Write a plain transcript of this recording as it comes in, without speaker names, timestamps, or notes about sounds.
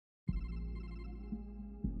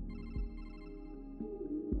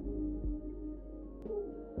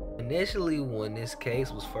Initially, when this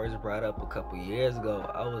case was first brought up a couple years ago,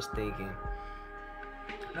 I was thinking,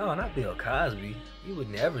 no, not Bill Cosby. He would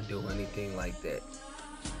never do anything like that.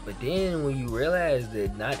 But then when you realize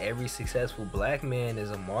that not every successful black man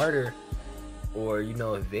is a martyr or,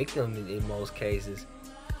 a victim in most cases,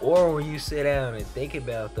 or when you sit down and think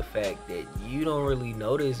about the fact that you don't really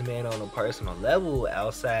know this man on a personal level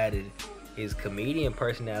outside of his comedian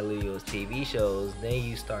personality or his TV shows, then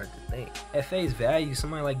you start to think. At face value,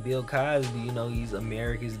 somebody like Bill Cosby, he's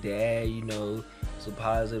America's dad, he's a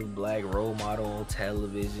positive black role model on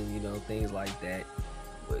television, things like that.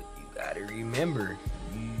 But you gotta remember,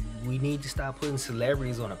 we need to stop putting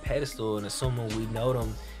celebrities on a pedestal and assuming we know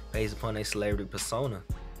them based upon their celebrity persona.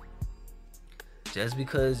 Just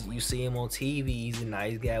because you see him on TV, he's a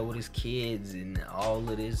nice guy with his kids and all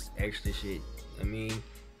of this extra shit. I mean,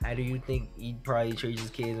 how do you think he probably treats his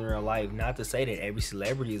kids in real life? Not to say that every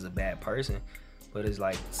celebrity is a bad person, but it's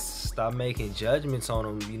like, stop making judgments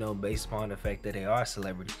on them, based upon the fact that they are a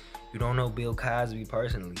celebrity. You don't know Bill Cosby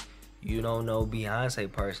personally. You don't know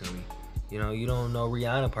Beyonce personally. You don't know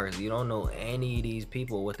Rihanna personally. You don't know any of these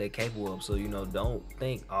people, what they're capable of. So, don't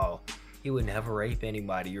think, oh, he would never rape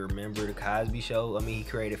anybody. You remember the Cosby Show? I mean, he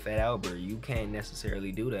created Fat Albert. You can't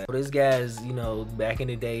necessarily do that. But this guy's, back in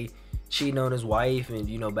the day, cheating on his wife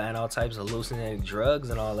and, buying all types of hallucinating drugs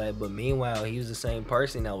and all that. But meanwhile, he was the same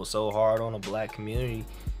person that was so hard on the black community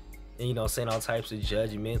and, saying all types of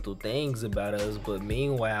judgmental things about us. But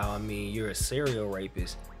meanwhile, I mean, you're a serial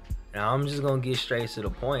rapist. Now, I'm just going to get straight to the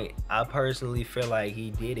point. I personally feel like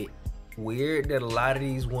he did it. Weird that a lot of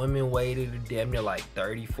these women waited damn near like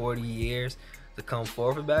 30, 40 years to come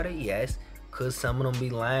forth about it? Yes. Could some of them be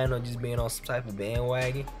lying or just being on some type of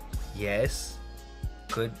bandwagon? Yes.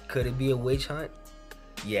 Could it be a witch hunt?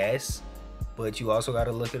 Yes. But you also got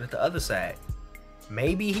to look at the other side.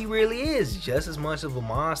 Maybe he really is just as much of a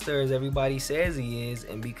monster as everybody says he is,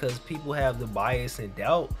 and because people have the bias and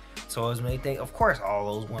doubt, so as may think, of course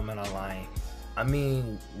all those women are lying. I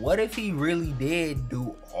mean, what if he really did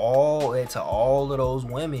do all that to all of those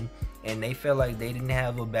women and they felt like they didn't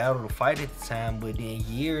have a battle to fight at the time, but then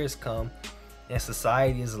years come and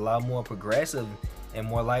society is a lot more progressive and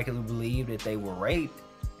more likely to believe that they were raped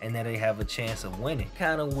and that they have a chance of winning.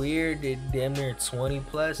 Kind of weird that damn near 20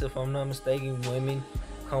 plus, if I'm not mistaken, women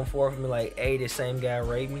come forth and be like, hey, this same guy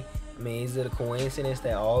raped me. I mean, is it a coincidence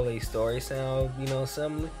that all these stories sound,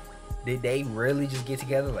 similar? Did they really just get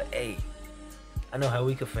together like, hey, I know how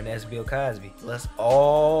we could finesse Bill Cosby. Let's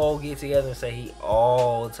all get together and say he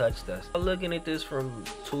all touched us. I'm looking at this from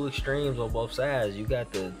two extremes on both sides. You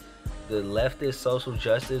got the leftist social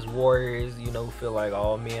justice warriors, feel like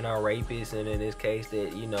all men are rapists, and in this case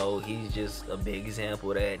that, he's just a big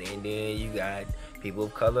example of that. And then you got people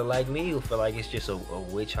of color like me who feel like it's just a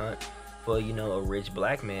witch hunt for, a rich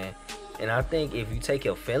black man. And I think if you take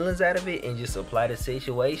your feelings out of it and just apply the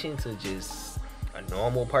situation to just a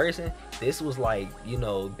normal person, this was like,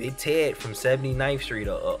 Big Ted from 79th Street,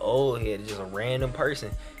 a old head, just a random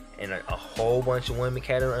person. And a whole bunch of women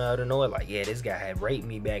came out of nowhere like, yeah, this guy had raped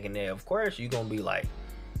me back in there. Of course, you're going to be like,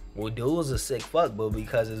 well, dude was a sick fuck. But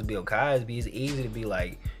because it's Bill Cosby, it's easy to be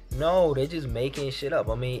like, no, they're just making shit up.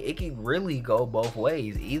 I mean, it could really go both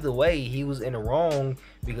ways. Either way, he was in the wrong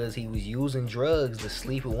because he was using drugs to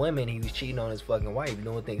sleep with women. He was cheating on his fucking wife,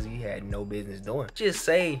 doing things he had no business doing. Just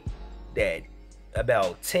say that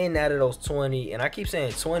about 10 out of those 20, and I keep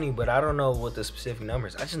saying 20, but I don't know what the specific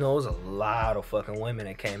numbers. I just know it was a lot of fucking women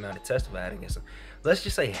that came out and testified against him. Let's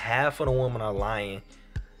just say half of the women are lying.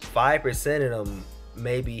 5% of them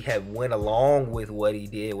maybe have went along with what he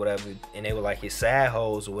did, whatever, and they were like his side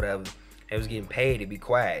hoes or whatever. They was getting paid to be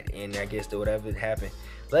quiet, and I guess that whatever happened.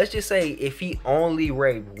 Let's just say if he only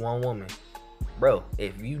raped one woman, bro,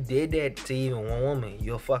 if you did that to even one woman,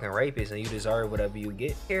 you're a fucking rapist and you deserve whatever you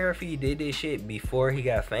get. I don't care if he did this shit before he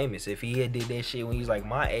got famous. If he had did that shit when he was like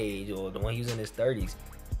my age or the when he was in his 30s,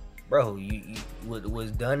 bro, what was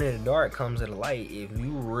done in the dark comes to the light. If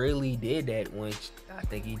you really did that, which I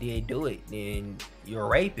think he did do it, then you're a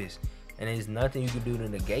rapist. And there's nothing you can do to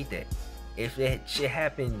negate that. If that shit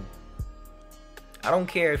happened, I don't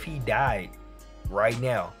care if he died right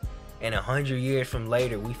now. And 100 years from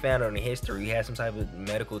later, we found out in history, he had some type of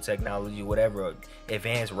medical technology, whatever,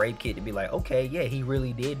 advanced rape kit to be like, okay, yeah, he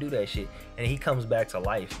really did do that shit. And he comes back to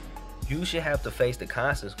life. You should have to face the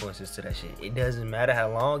consequences to that shit. It doesn't matter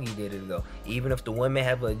how long he did it ago. Even if the women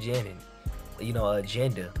have an agenda,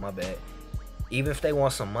 my bad. Even if they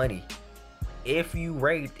want some money, if you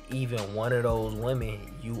raped even one of those women,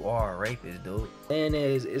 you are a rapist, dude. And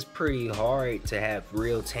it's pretty hard to have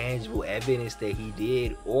real tangible evidence that he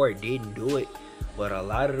did or didn't do it. But a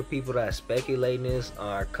lot of the people that are speculating this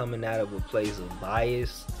are coming out of a place of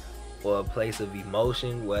bias or a place of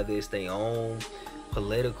emotion, whether it's their own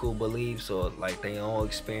political beliefs or like their own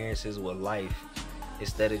experiences with life,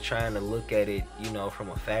 instead of trying to look at it, you know, from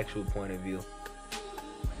a factual point of view.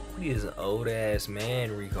 He is an old ass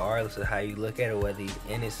man, regardless of how you look at it, whether he's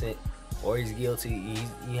innocent or he's guilty.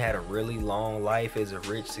 He had a really long life as a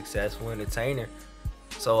rich, successful entertainer.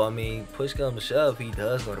 So, I mean, push comes to shove, he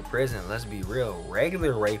does go to prison. Let's be real.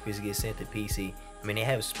 Regular rapists get sent to PC. I mean, they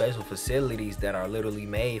have special facilities that are literally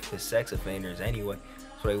made for sex offenders anyway,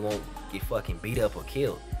 so they won't get fucking beat up or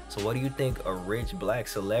killed. So what do you think a rich black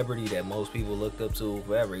celebrity that most people looked up to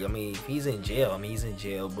forever? I mean, if he's in jail, he's in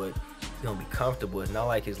jail, but he's gonna be comfortable. It's not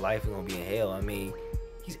like his life is gonna be in hell. I mean,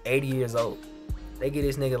 he's 80 years old. They get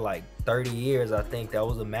this nigga like 30 years, I think that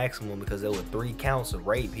was the maximum, because there were 3 counts of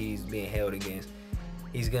rape he's being held against.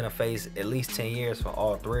 He's gonna face at least 10 years for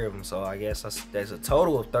all 3 of them, so I guess that's a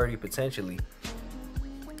total of 30 potentially.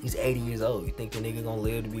 He's 80 years old. You think the nigga gonna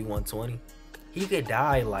live to be 120? He could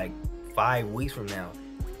die like 5 weeks from now.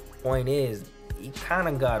 Point is, he kind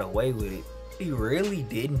of got away with it. If he really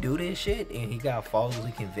didn't do this shit and he got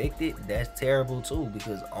falsely convicted, that's terrible too,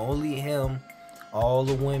 because only him, all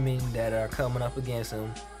the women that are coming up against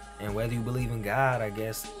him, and whether you believe in God, I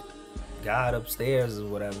guess God upstairs or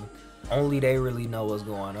whatever, only they really know what's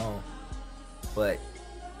going on. But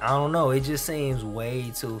I don't know, it just seems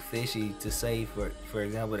way too fishy to say, for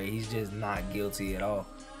example, that he's just not guilty at all.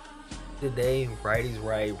 Today, right is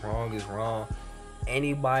right, wrong is wrong.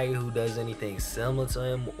 Anybody who does anything similar to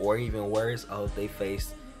him or even worse, I hope they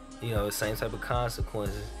face, you know, the same type of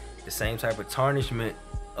consequences, the same type of tarnishment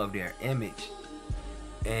of their image,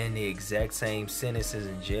 and the exact same sentences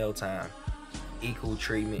in jail time. Equal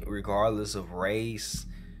treatment regardless of race,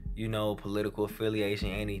 you know, political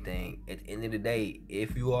affiliation, anything. At the end of the day,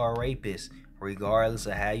 if you are a rapist, regardless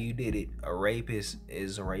of how you did it, a rapist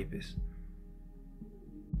is a rapist.